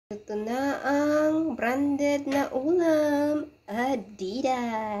Ito na ang branded na ulam,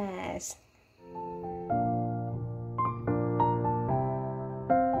 Adidas.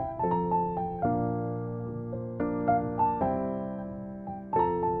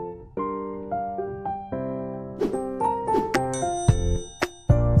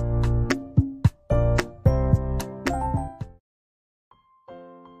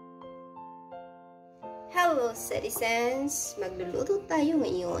 Hello citizens! Magluluto tayo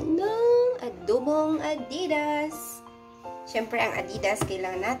ngayon ng adobong Adidas. Siyempre ang Adidas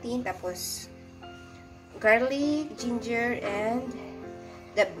kailangan natin. Tapos garlic, ginger, and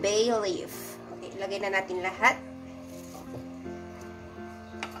the bay leaf. Okay, ilagay na natin lahat.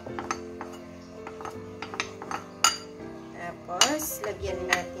 Tapos lagyan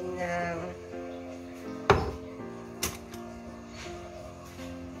natin ng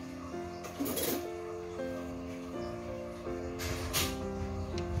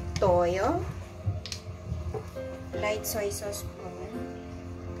toyo, light soy sauce po.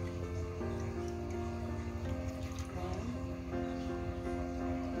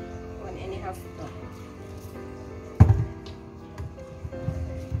 1.5 to.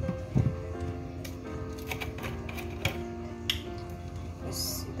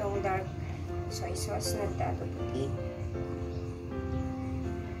 Tapos itong dark soy sauce na dato puti.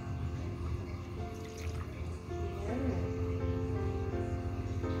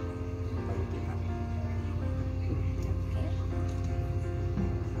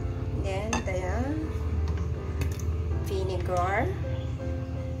 Vinegar,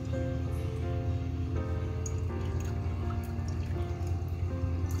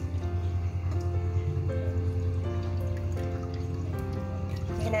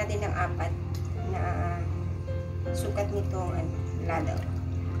 lagyan natin ng 4 na sukat nitong lado.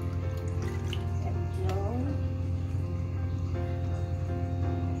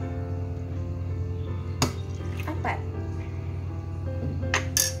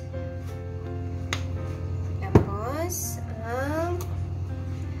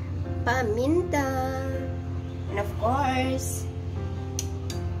 Paminta, and of course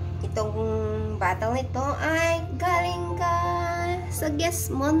itong batang ito ay galing ka sa Guest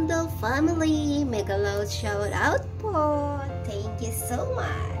Mondo family. Mega loud shout out po, thank you so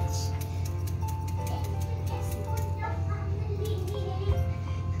much.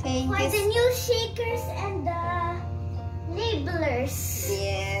 Thank for you the new shakers and the labelers.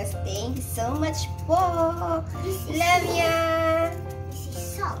 Yes, thank you so much po. Love ya. This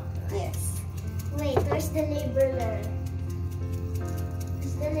is salt. Yes. Wait, where's the labeler?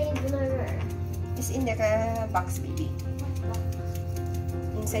 Where's the labeler? It's in the box, baby.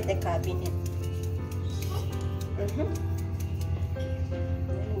 Inside the cabinet.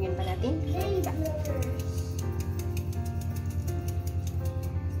 Lagyan pa natin.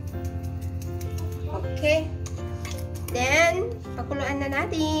 Okay. Then, pakuluan na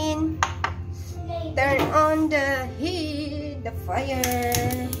natin. Turn on the heat, the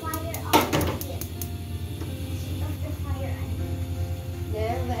fire.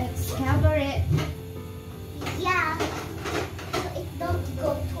 Then, let's cover it. Yeah. So it don't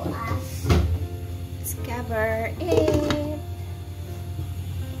go to us. Let's cover it.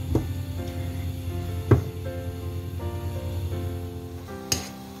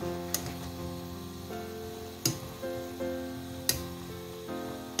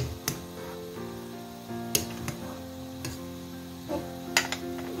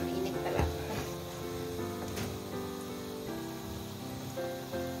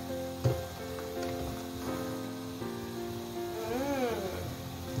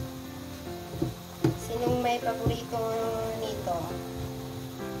 May paborito nito,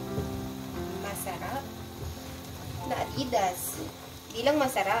 masarap na Adidas. Di lang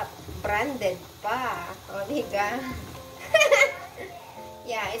masarap, branded pa. O, diba?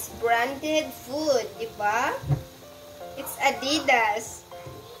 Yeah, it's branded food, diba? It's Adidas.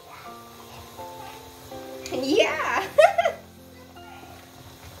 Yeah.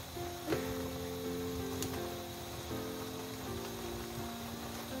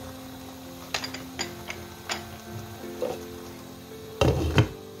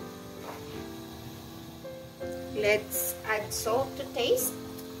 Let's add salt to taste.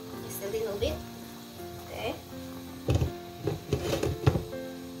 Just a little bit. Okay.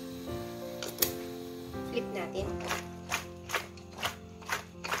 Flip natin.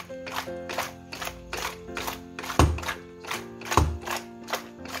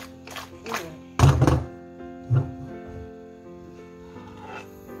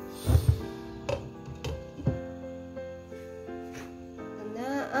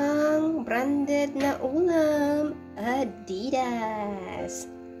 branded na ulam,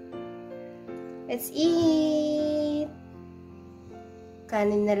 Adidas. Let's eat!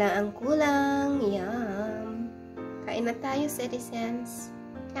 Kanin na lang ang kulang. Yum! Kain na tayo, citizens.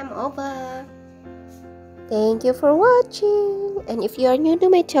 Come over! Thank you for watching! And if you are new to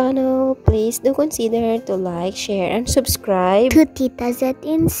my channel, please do consider to like, share, and subscribe. To Tita Zette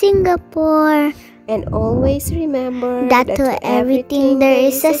in Singapore. And always remember That to everything there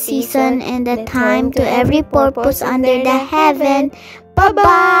is a season, and a time to every purpose under the heaven.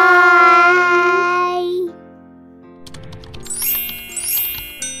 Bye-bye!